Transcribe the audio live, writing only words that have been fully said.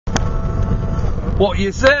Well,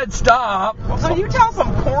 you said stop. Well, so you tell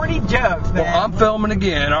some corny jokes, man. Well, I'm filming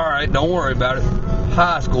again. All right, don't worry about it.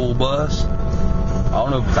 High school bus. I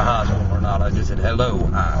don't know if it's a high school or not. I just said hello.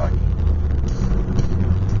 Hi.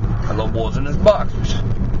 Hello, boys in his boxers.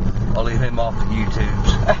 I'll leave him off the YouTubes.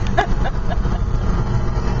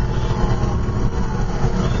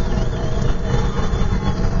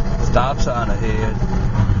 Stop sign ahead.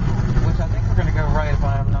 Which I think we're going to go right, if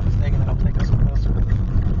I'm not mistaken. That'll take us closer.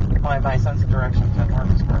 By sense of direction to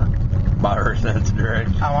Martinsburg. By her sense of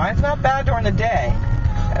direction. Oh, well, it's not bad during the day.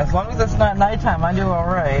 As long as it's not nighttime, I do all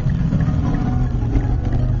right.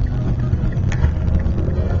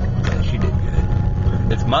 Yeah, she did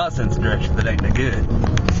good. It's my sense of direction that ain't no good.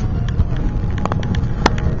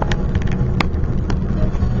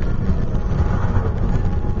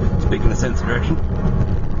 Speaking of sense of direction.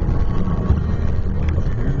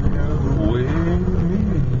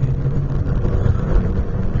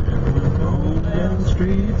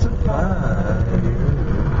 Streets of fire.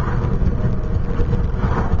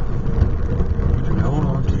 Hold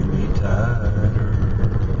on to me tighter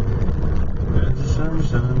as the summer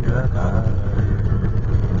sun got higher.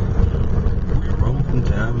 We roll from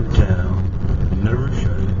town to town, never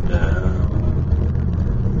shut it down.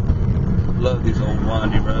 Love these old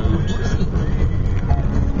windy roads.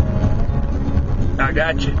 I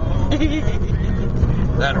got you.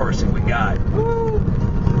 That horsey we got. Woo!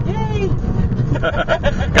 Yay!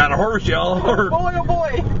 Got a horse, y'all. Oh boy, oh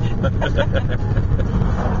boy.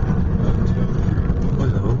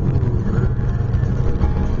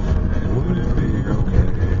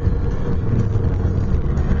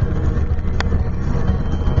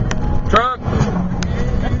 Truck.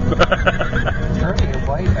 Turkey, a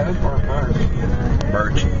white oak or a birch?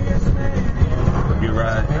 Birch. You're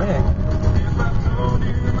right. Big.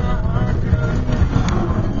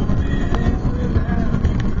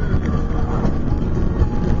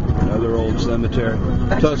 Cemetery.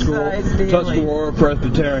 Tuscarora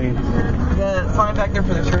Presbyterian. The sign back there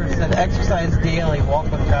for the church said exercise daily, walk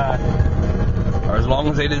with God. Or as long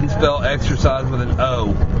as they didn't spell exercise with an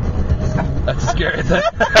O. That's a scary thing.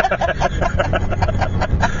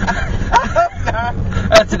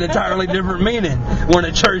 That's an entirely different meaning when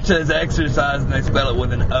a church says exercise and they spell it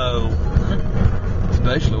with an O.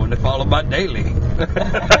 Especially when they follow by daily.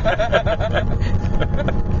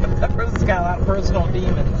 That person's got a lot of personal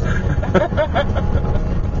demons.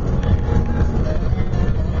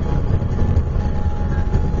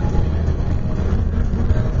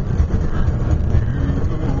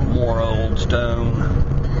 More old stone.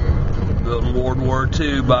 Built in World War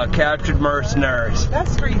II by captured mercenaries. That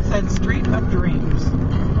street said Street of Dreams.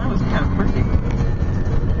 That was kind of pretty.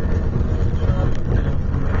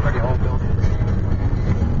 Pretty old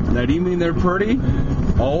building. Now, do you mean they're pretty?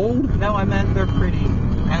 Old? No, I meant they're pretty.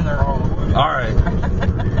 And they're old. Alright.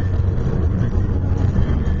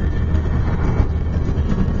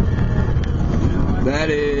 That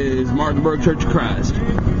is Martinsburg Church of Christ.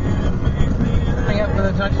 Coming up for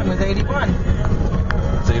the junction with 81.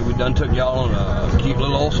 See, we done took y'all on a cute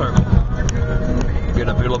little old circle. Get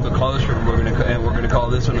up here a little bit closer, and we're gonna call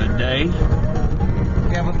this one a day.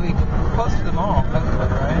 Yeah, but we close to the mall,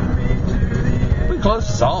 right? We close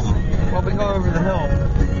to something. Well, we go over the hill.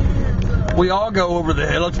 We all go over the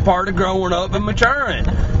hill. It's part of growing up and maturing.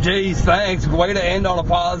 Geez, thanks. Way to end on a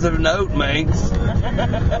positive note, Minx. All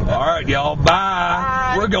right, y'all.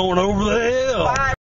 Bye. We're going over the hill. Bye.